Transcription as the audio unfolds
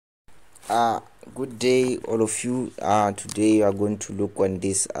Uh, Good day, all of you. Today we are going to look on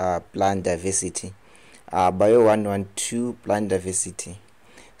this plant diversity, Bio 112 plant diversity.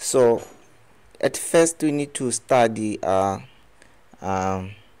 So, at first, we need to study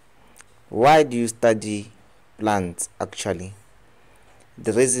um, why do you study plants actually?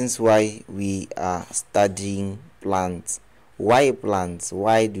 The reasons why we are studying plants. Why plants?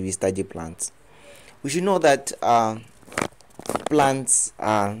 Why do we study plants? We should know that plants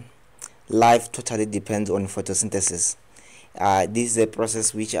life totally depends on photosynthesis. This is a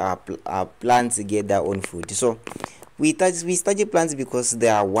process which plants get their own food. So we study plants because they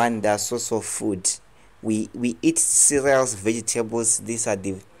are their source of food. We eat cereals, vegetables. These are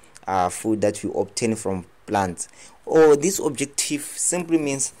the food that we obtain from plants. This objective simply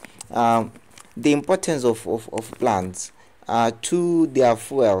means the importance of plants to their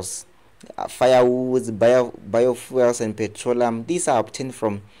fuels, firewoods, biofuels, and petroleum. These are obtained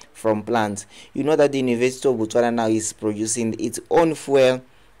from plants. You know that the University of Botswana now is producing its own fuel,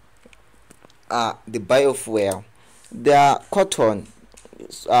 the biofuel. There are cotton,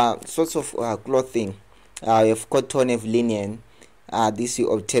 sorts of clothing. You have cotton, have linen. This you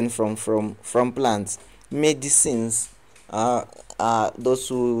obtain from plants. Medicines. Those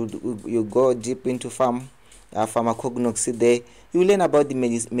who you go deep into pharmacognosy, there you learn about the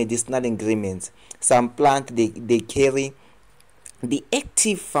medicinal ingredients. Some plant they carry the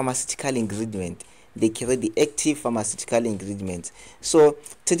active pharmaceutical ingredient. So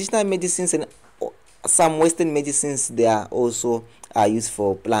traditional medicines and some western medicines, they are also used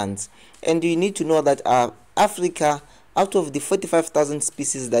for plants. And you need to know that Africa, out of the 45,000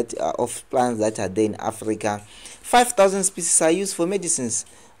 species that of plants that are there in Africa, 5,000 species are used for medicines.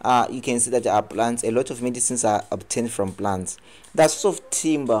 You can see that our plants, a lot of medicines are obtained from plants. That's sort of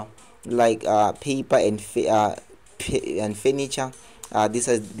timber, like paper and furniture. This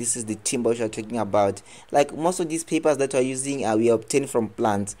is the timber which we are talking about. Like most of these papers that we are using, we obtain from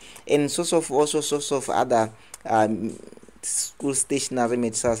plants, and source of other school stationery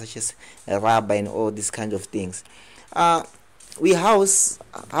materials such as rubber and all these kind of things. We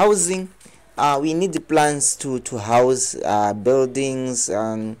housing. We need the plants to house buildings,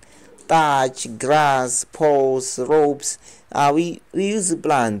 thatch, grass, poles, ropes. We use the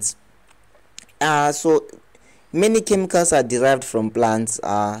plants. So many chemicals are derived from plants.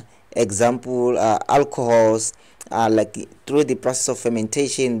 Example, alcohols, like through the process of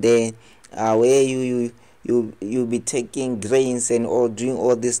fermentation, there, where you be taking grains and all doing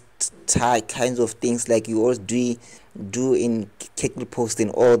all these kinds of things, like you always do in cake post and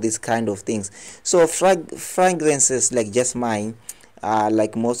all these kind of things. So fragrances like jasmine,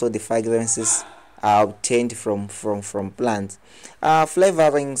 like most of the fragrances are obtained from plants.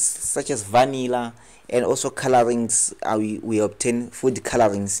 Flavorings such as vanilla, and also colorings, we obtain food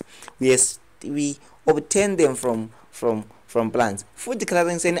colorings. We obtain them from plants. Food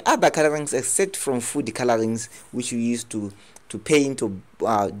colorings and other colorings except from food colorings, which we use to paint or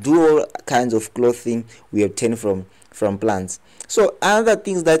do all kinds of clothing, we obtain from plants. So other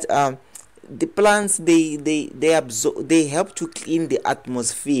things that the plants, they help to clean the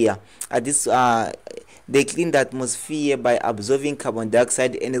atmosphere. They clean the atmosphere by absorbing carbon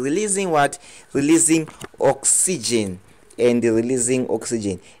dioxide and releasing oxygen. And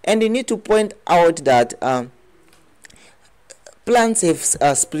you need to point out that plants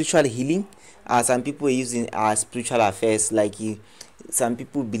have spiritual healing. Some people are using spiritual affairs, like some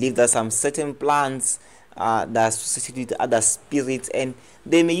people believe that some certain plants that are associated with other spirits, and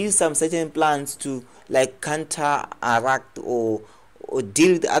they may use some certain plants to like counteract or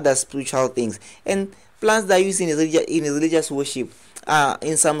deal with other spiritual things. And plants that are used in religious worship.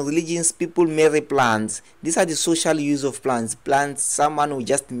 In some religions, people marry plants. These are the social use of plants. Someone will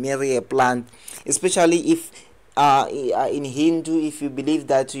just marry a plant, especially if in Hindu, if you believe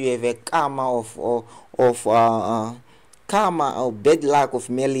that you have a karma of karma or bad luck of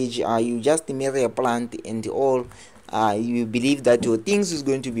marriage, you just marry a plant and all. You believe that your things is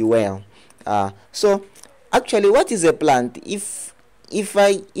going to be well. So actually, what is a plant? If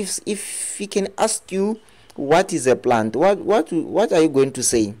we can ask you what is a plant, what are you going to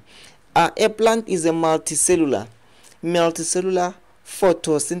say? A plant is a multicellular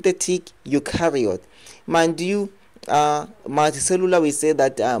photosynthetic eukaryote. Mind you, multicellular, we say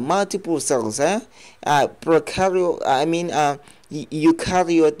that multiple cells. Prokaryote,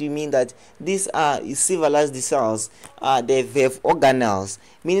 eukaryote, you mean that these are civilized cells. They have organelles,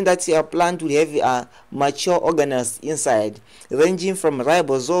 meaning that a plant will have mature organelles inside, ranging from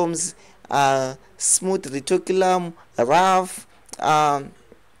ribosomes, smooth reticulum, rough,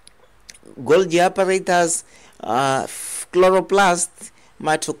 Golgi apparatus, chloroplast,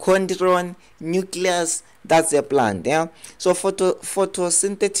 mitochondrion, nucleus. That's a plant. Yeah. So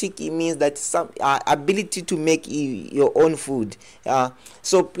photosynthetic, it means that some ability to make your own food.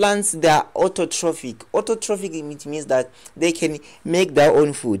 So plants, they are autotrophic. Autotrophic, it means that they can make their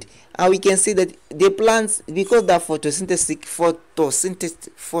own food. We can see that the plants, because they are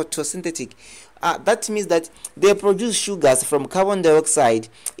photosynthetic, that means that they produce sugars from carbon dioxide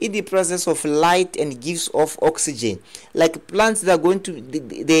in the process of light and gives off oxygen. Like plants that are going to,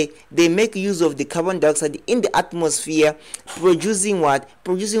 they make use of the carbon dioxide in the atmosphere, producing what?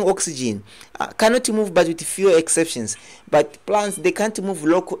 Producing oxygen. Cannot move, but with few exceptions. But plants, they can't move they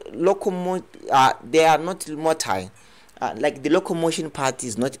are not motile. Like the locomotion part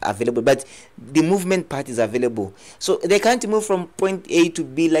is not available, but the movement part is available. So they can't move from point A to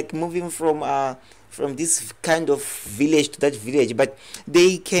B, like moving from this kind of village to that village, but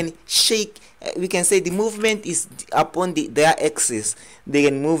they can shake. We can say the movement is upon their axis. They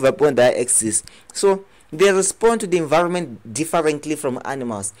can move upon their axis. So they respond to the environment differently from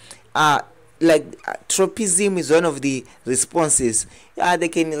animals. Tropism is one of the responses. They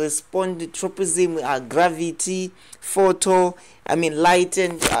can respond to tropism, gravity, photo, light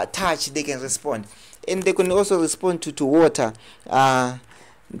and touch. They can respond, and they can also respond to water.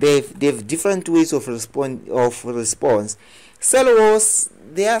 They've different ways of response. Cell walls,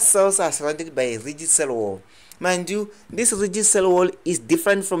 their cells are surrounded by a rigid cell wall. Mind you, this rigid cell wall is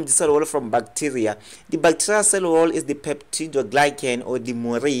different from the cell wall from bacteria. The bacterial cell wall is the peptidoglycan or the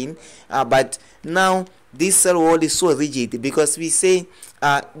murein, but now this cell wall is so rigid because we say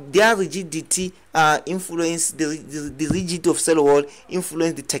their rigidity influence the rigidity of cell wall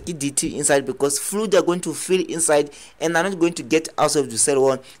influence the turgidity inside, because fluid are going to fill inside and are not going to get out of the cell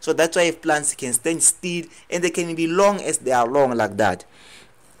wall. So that's why if plants can stand still and they can be long as they are long, like that.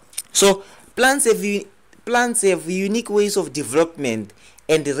 So plants have unique ways of development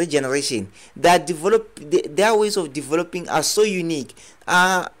and regeneration. Their ways of developing are so unique.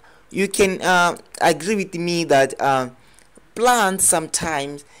 You can agree with me that plants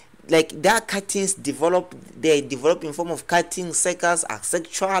sometimes, like their cuttings they develop in form of cutting cycles,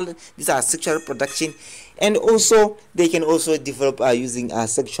 asexual. These are sexual reproduction, and also they can also develop using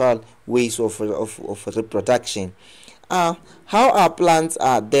sexual ways of reproduction. How are plants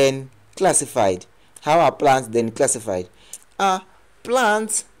then classified?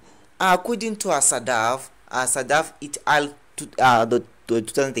 Plants, according to Sadaf et al.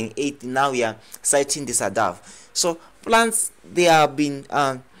 2008, now we are citing the Sadaf. So plants, they have been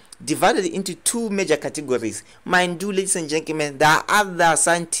divided into two major categories. Mind you, ladies and gentlemen, there are other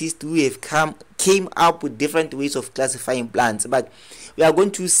scientists who have came up with different ways of classifying plants, but we are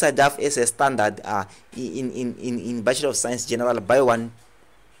going to use Sadaf as a standard in Bachelor of Science General Bio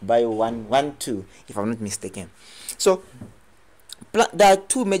 112, if I'm not mistaken. So there are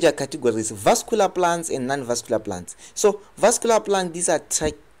two major categories: vascular plants and non-vascular plants. So vascular plants, these are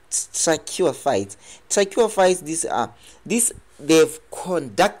tracheophytes. They have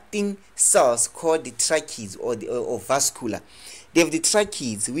conducting cells called the trachees or vascular. They have the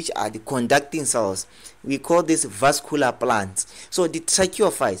trachees, which are the conducting cells. We call this vascular plants. So the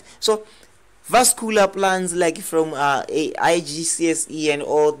tracheophytes. So vascular plants, like from IGCSE and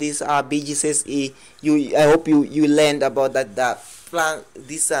all these BGCSE, I hope you learned about that plant.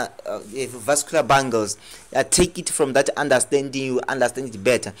 These are vascular bangles. Take it from that understanding, you understand it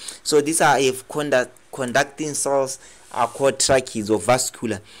better. So these are conducting cells are called trachees or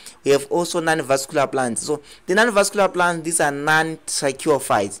vascular. We have also non-vascular plants. So the non-vascular plants, these are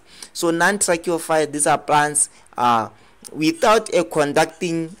non-tracheophytes. So non-tracheophytes, these are plants without a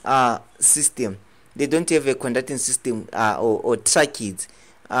conducting system. They don't have a conducting system or trachees.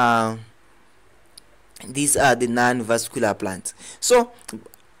 These are the non-vascular plants. So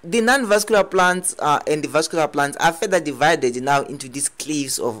the non-vascular plants and the vascular plants are further divided now into these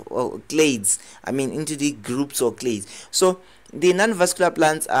clades into the groups of clades. So the non-vascular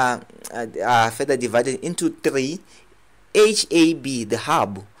plants are further divided into three: HAB, the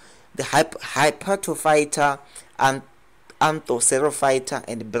hub, the hepatophyta, and anthocerophyta,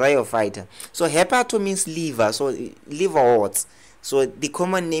 and bryophyta. So hepato means liver, so liverworts. So the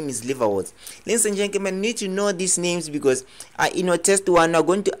common name is liverworts. Ladies and gentlemen, you need to know these names because in your test one, I'm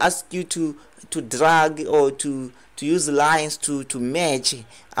going to ask you to drag or to use lines to match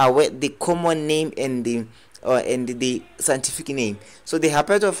the common name and the scientific name. So the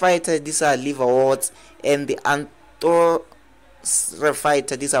hepatophyta, these are liverworts, and the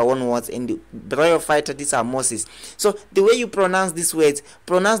anthocerophyta, these are wormworts, and the bryophyta, these are mosses. So the way you pronounce these words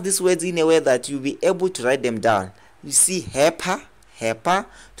in a way that you'll be able to write them down. You see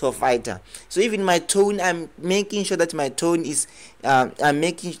hepatophyta. So even my tone, I'm making sure that my tone is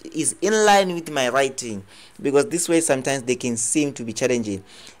in line with my writing, because this way sometimes they can seem to be challenging.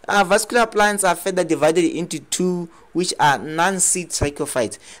 Vascular plants are further divided into two, which are non-seed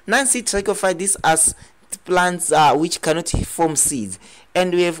trichophytes. Non-seed trichophytes, these are plants which cannot form seeds,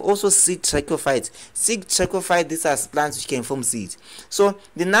 and we have also seed trichophytes. Seed trichophytes, these are plants which can form seeds. So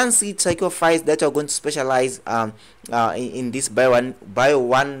the non-seed trichophytes that are going to specialize in this bio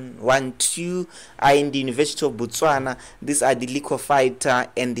 112 are in the University of Botswana. These are the Lycophyta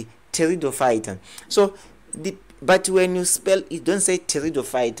and the Pteridophyta. So but when you spell it, don't say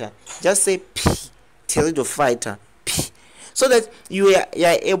Pteridophyta, just say P, Pteridophyta, P, so that you are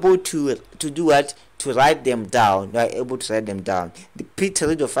able to do what, to write them down. You are able to write them down. The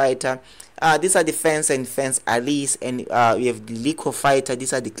Pteridophyta, these are the fence and fence alleles, and we have the Lycophyta,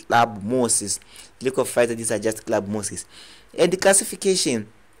 these are the club mosses. Lycophyta, these are just club mosses. And the classification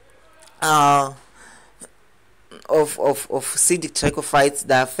of seed trichophytes,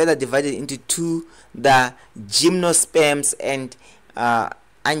 that are further divided into two, the gymnosperms and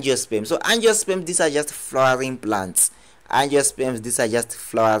angiosperms. So angiosperms, these are just flowering plants. Angiosperms, these are just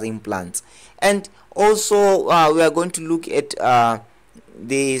flowering plants. And also we are going to look at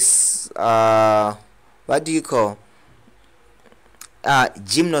this what do you call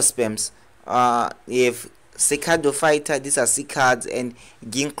gymnosperms. We have Cicadophyta, these are cicads, and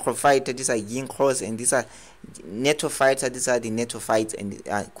Ginkgophyta, these are ginkgos, and these are Netophyta, these are the netophytes, and the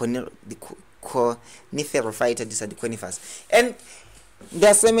Coniferophyta, these are the conifers. And the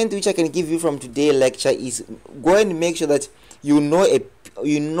assignment which I can give you from today's lecture is go and make sure that you know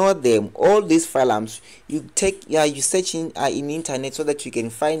them, all these phylums. You you search in internet so that you can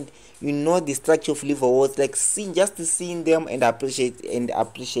find, the structure of liverworts, like just seeing them and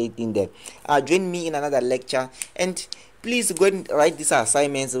appreciating them. Join me in another lecture, and please go and write these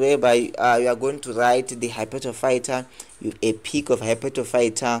assignments, whereby you are going to write the hepatophyta, a peak of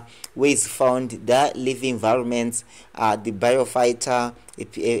hepatophyta, where is found, the living environments, the biophyta,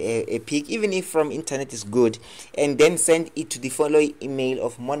 a peak, even if from internet is good, and then send it to the following email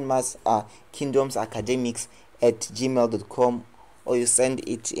of Monmas kingdomsacademics@gmail.com, or you send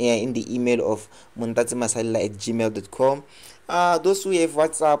it in the email of Masalila@gmail.com. Those who have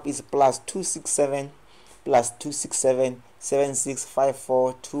WhatsApp is +267 +267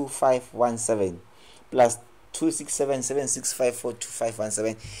 76542517 +267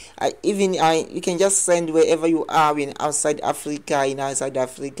 76542517. You can just send wherever you are, in outside Africa,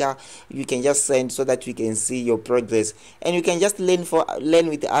 you can just send, so that we can see your progress, and you can just learn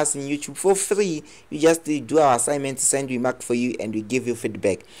with us in YouTube for free. You just do our assignments, send, we mark for you, and we give you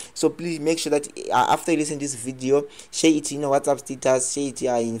feedback. So please make sure that after you listen to this video, share it in your WhatsApp status, share it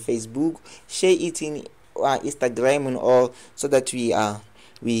in Facebook, share it in Instagram and all, so that we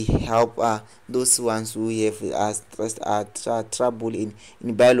help those ones who have trouble in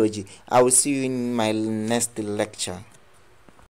biology. I will see you in my next lecture.